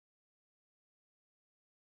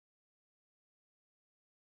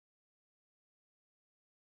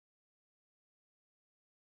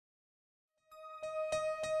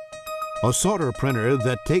A solder printer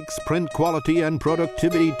that takes print quality and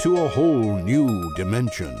productivity to a whole new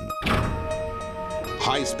dimension.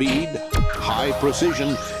 High speed, high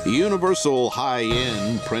precision, universal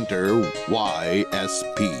high-end printer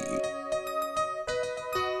YSP.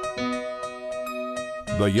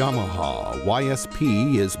 The Yamaha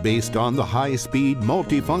YSP is based on the high-speed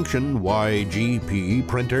multifunction YGP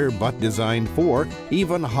printer, but designed for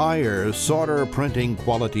even higher solder printing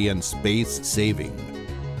quality and space saving.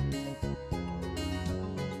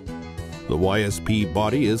 The YSP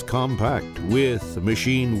body is compact with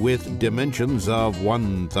machine width dimensions of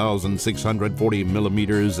 1,640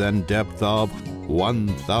 millimeters and depth of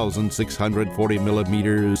 1,640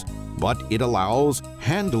 millimeters, but it allows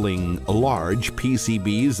handling large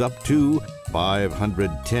PCBs up to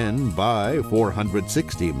 510 by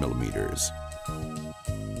 460 millimeters.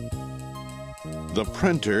 The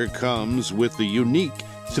printer comes with the unique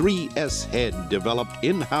 3S head developed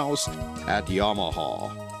in-house at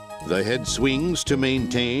Yamaha. The head swings to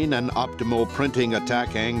maintain an optimal printing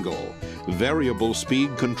attack angle. Variable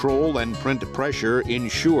speed control and print pressure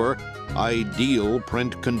ensure ideal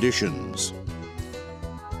print conditions.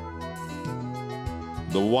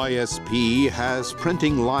 The YSP has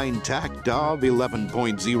printing line takt of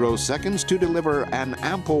 11.0 seconds to deliver an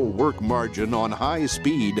ample work margin on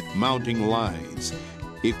high-speed mounting lines.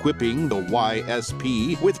 Equipping the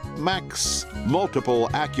YSP with max multiple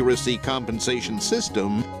accuracy compensation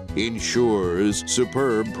system ensures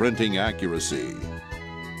superb printing accuracy.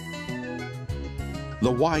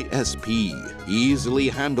 The YSP easily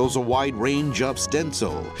handles a wide range of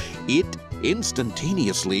stencil. It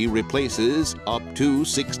instantaneously replaces up to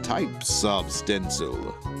 6 types of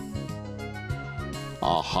stencil.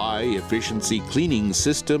 A high-efficiency cleaning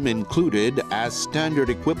system included as standard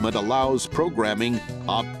equipment allows programming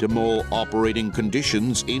optimal operating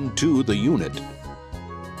conditions into the unit.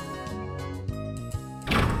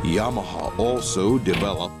 Yamaha also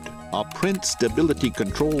developed a print stability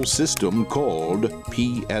control system called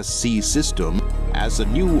PSC system as a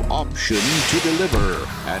new option to deliver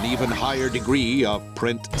an even higher degree of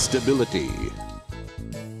print stability.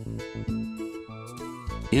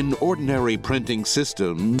 In ordinary printing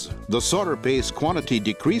systems, the solder paste quantity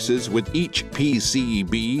decreases with each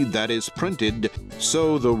PCB that is printed,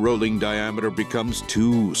 so the rolling diameter becomes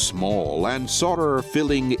too small and solder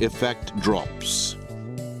filling effect drops.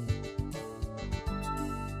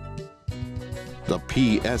 The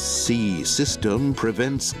PSC system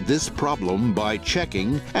prevents this problem by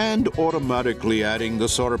checking and automatically adding the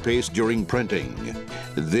solder paste during printing.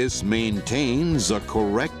 This maintains a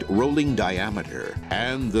correct rolling diameter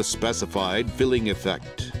and the specified filling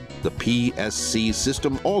effect. The PSC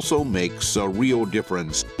system also makes a real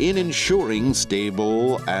difference in ensuring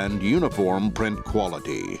stable and uniform print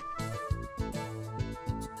quality.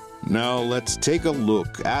 Now let's take a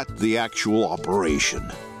look at the actual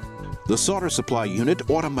operation. The solder supply unit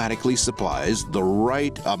automatically supplies the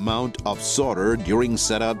right amount of solder during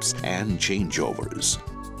setups and changeovers.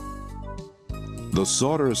 The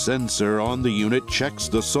solder sensor on the unit checks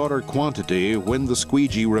the solder quantity when the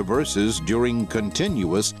squeegee reverses during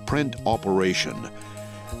continuous print operation.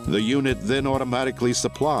 The unit then automatically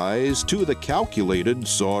supplies to the calculated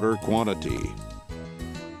solder quantity.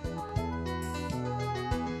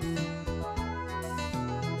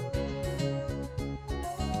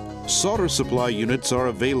 Solder supply units are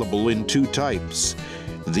available in 2 types.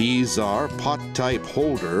 These are pot-type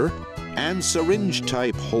holder and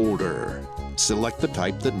syringe-type holder. Select the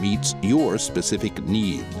type that meets your specific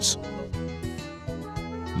needs.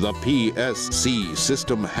 The PSC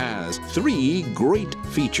system has 3 great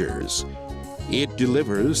features. It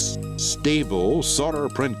delivers stable solder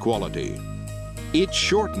print quality. It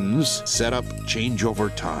shortens setup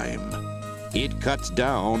changeover time. It cuts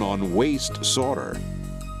down on waste solder.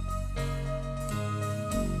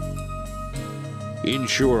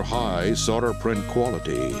 Ensure high solder print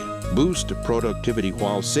quality. Boost productivity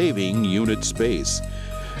while saving unit space.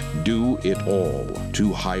 Do it all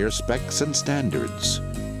to higher specs and standards.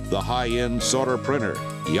 The high-end solder printer,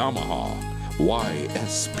 Yamaha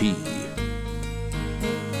YSP.